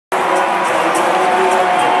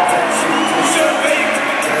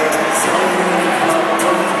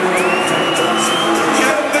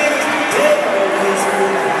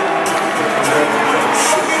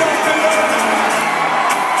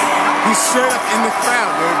in the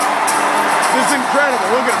crowd, dude. This is incredible.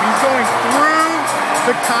 Look at him. He's going through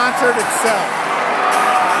the concert itself.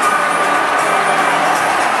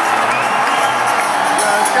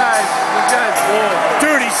 This guy's cool.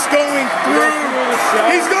 Dude, he's going through.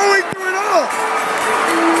 He's going through it all.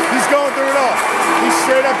 He's going through it all. He's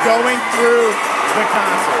straight up going through the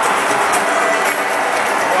concert.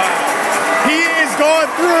 Wow. He is going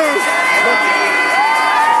through the concert.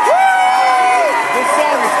 This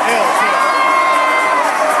song is ill, too.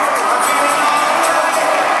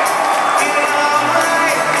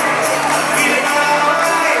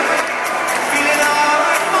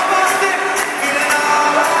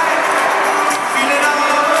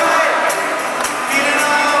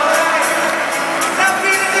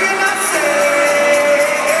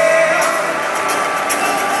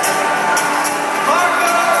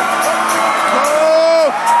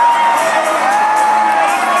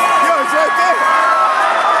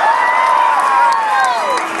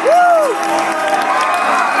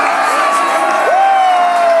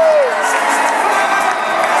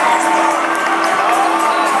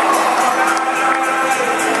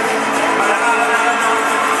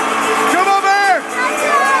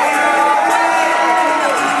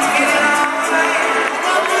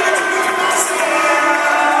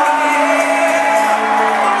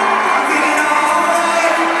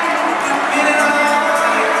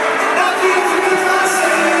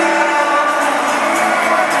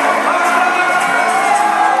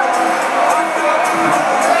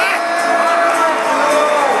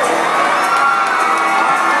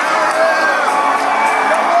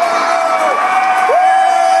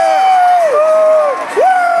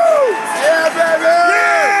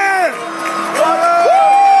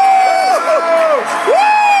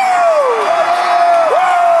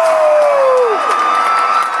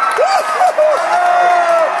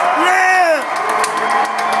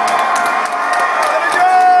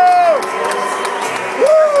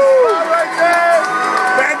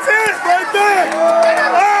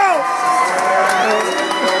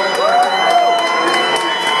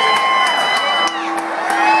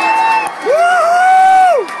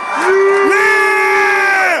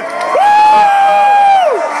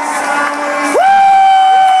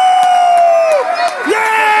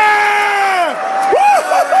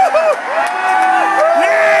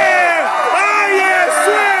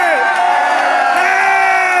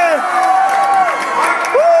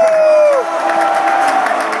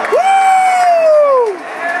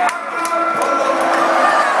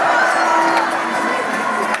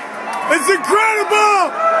 It's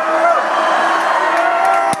incredible!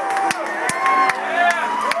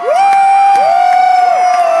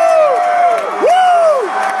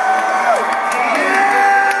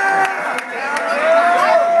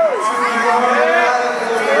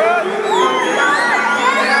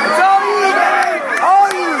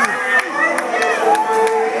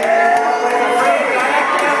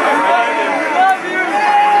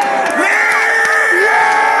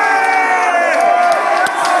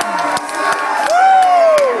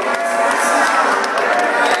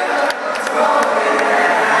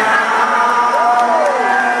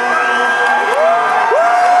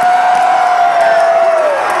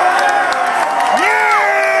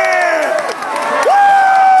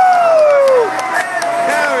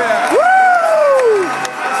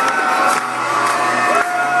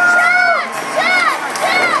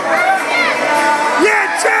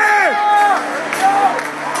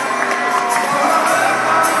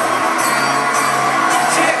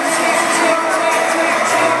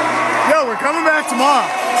 Tomorrow.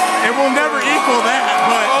 It will never equal that,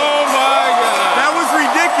 but oh my God, that was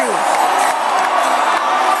ridiculous.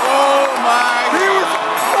 Oh my God. He was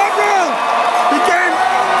fucking. He came.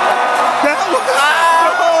 That was.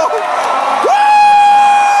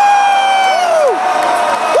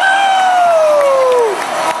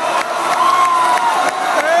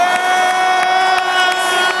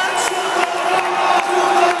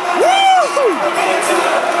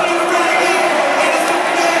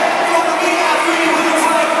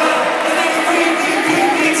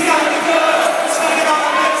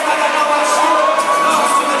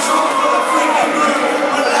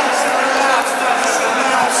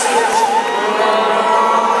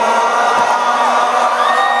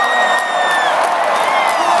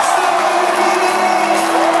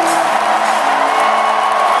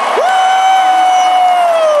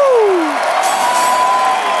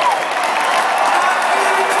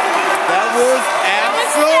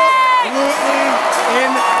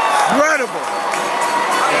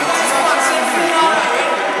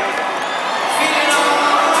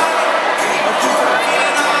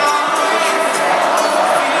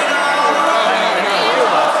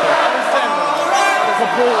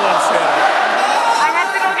 pool instead. I have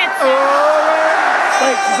to go get Oh,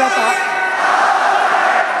 wait, is that the...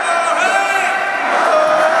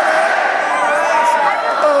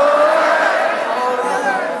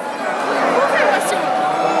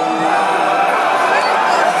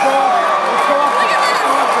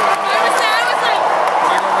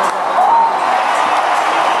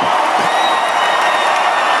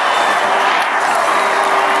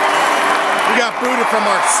 We got booted from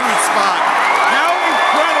our sweet spot. How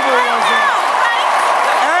incredible was that?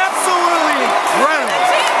 Absolutely incredible.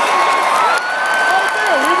 Oh,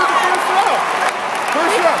 there, we did the first row.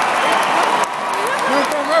 First row. You were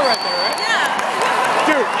front row right there, right? Yeah.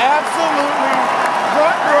 Dude, absolutely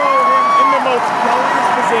front row him in the most glorious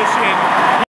position.